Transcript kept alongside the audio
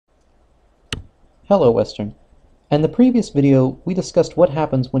Hello, Western. In the previous video, we discussed what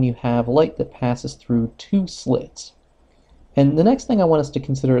happens when you have light that passes through two slits. And the next thing I want us to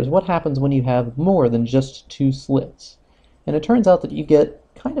consider is what happens when you have more than just two slits. And it turns out that you get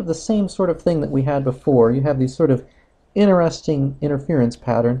kind of the same sort of thing that we had before. You have these sort of interesting interference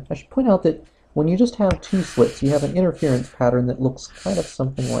pattern. I should point out that when you just have two slits, you have an interference pattern that looks kind of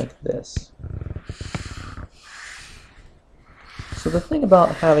something like this. So the thing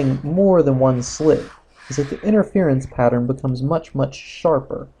about having more than one slit is that the interference pattern becomes much, much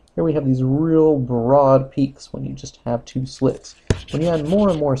sharper. Here we have these real broad peaks when you just have two slits. When you add more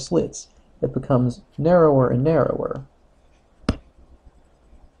and more slits, it becomes narrower and narrower.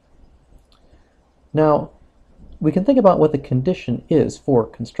 Now, we can think about what the condition is for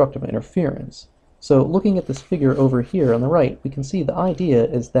constructive interference. So looking at this figure over here on the right, we can see the idea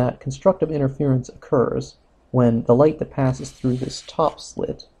is that constructive interference occurs when the light that passes through this top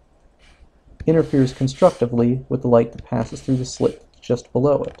slit interferes constructively with the light that passes through the slit just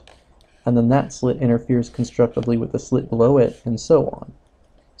below it. And then that slit interferes constructively with the slit below it, and so on.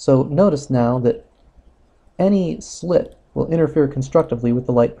 So notice now that any slit will interfere constructively with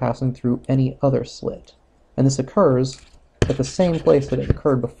the light passing through any other slit. And this occurs at the same place that it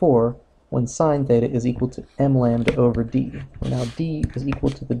occurred before, when sine theta is equal to m lambda over d, where now d is equal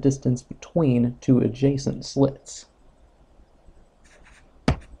to the distance between two adjacent slits.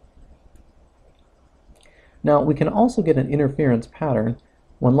 Now, we can also get an interference pattern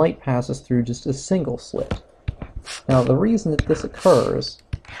when light passes through just a single slit. Now, the reason that this occurs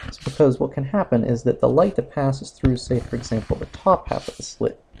is because what can happen is that the light that passes through, say, for example, the top half of the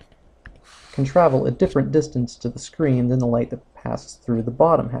slit can travel a different distance to the screen than the light that passes through the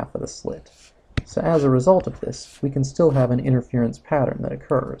bottom half of the slit. So as a result of this, we can still have an interference pattern that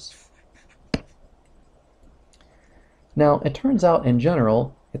occurs. Now, it turns out in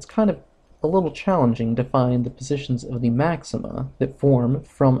general, it's kind of a little challenging to find the positions of the maxima that form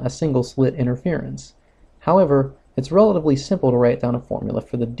from a single slit interference. However, it's relatively simple to write down a formula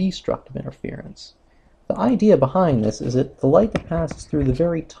for the destructive interference. The idea behind this is that the light that passes through the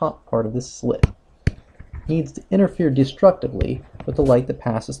very top part of this slit needs to interfere destructively with the light that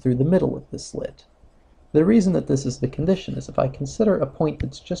passes through the middle of this slit. The reason that this is the condition is if I consider a point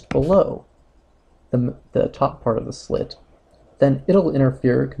that's just below the top part of the slit, then it'll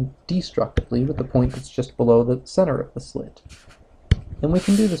interfere destructively with the point that's just below the center of the slit. And we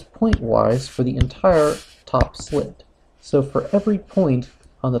can do this point-wise for the entire top slit. So for every point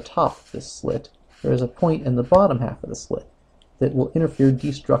on the top of this slit, there is a point in the bottom half of the slit that will interfere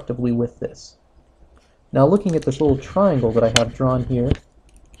destructively with this. Now looking at this little triangle that I have drawn here,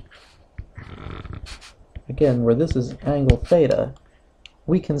 again where this is angle theta,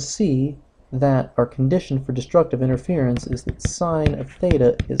 we can see that our condition for destructive interference is that sine of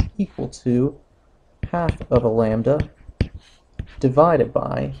theta is equal to half of a lambda divided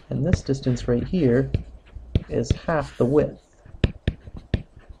by, and this distance right here is half the width.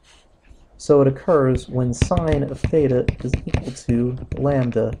 So it occurs when sine of theta is equal to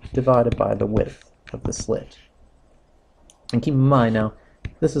lambda divided by the width of the slit. And keep in mind now,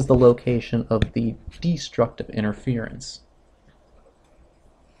 this is the location of the destructive interference.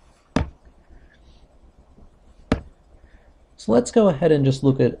 So let's go ahead and just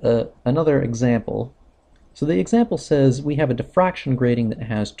look at another example. So the example says we have a diffraction grating that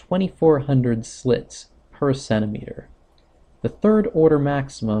has 2400 slits per centimeter. The third order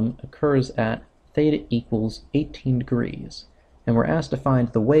maximum occurs at theta equals 18 degrees, and we're asked to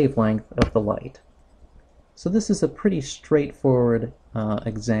find the wavelength of the light. So this is a pretty straightforward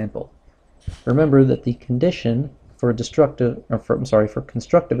example. Remember that the condition for for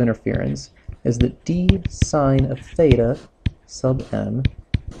constructive interference is that d sine of theta sub m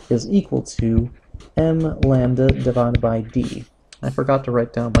is equal to m lambda divided by d. I forgot to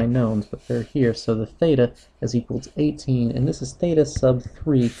write down my knowns, but they're here. So the theta is equal to 18, and this is theta sub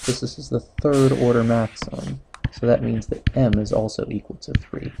 3, because this is the third order maximum. So that means that m is also equal to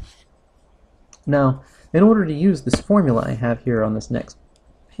 3. Now, in order to use this formula I have here on this next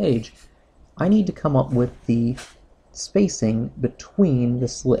page, I need to come up with the spacing between the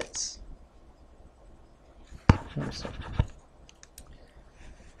slits.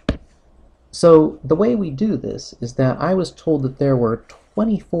 So the way we do this is that I was told that there were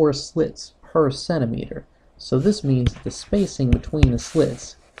 24 slits per centimeter. So this means that the spacing between the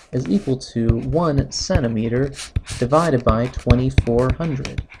slits is equal to 1 centimeter divided by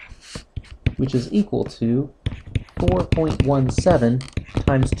 2400, which is equal to 4.17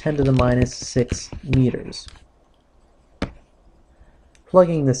 times 10 to the minus 6 meters.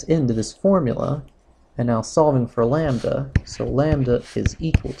 Plugging this into this formula, and now solving for lambda, so lambda is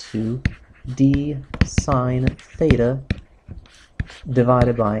equal to d sine theta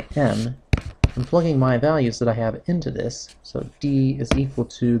divided by m. I'm plugging my values that I have into this, so d is equal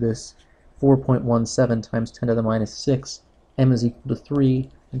to this 4.17 times 10 to the minus 6, m is equal to 3,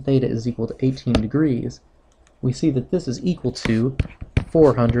 and theta is equal to 18 degrees. We see that this is equal to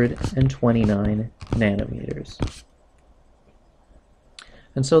 429 nanometers.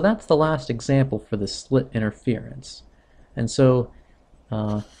 And so that's the last example for the slit interference. And so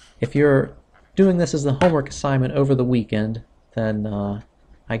if you're doing this as the homework assignment over the weekend, then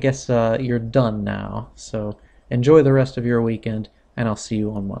I guess you're done now. So enjoy the rest of your weekend, and I'll see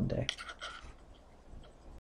you on Monday.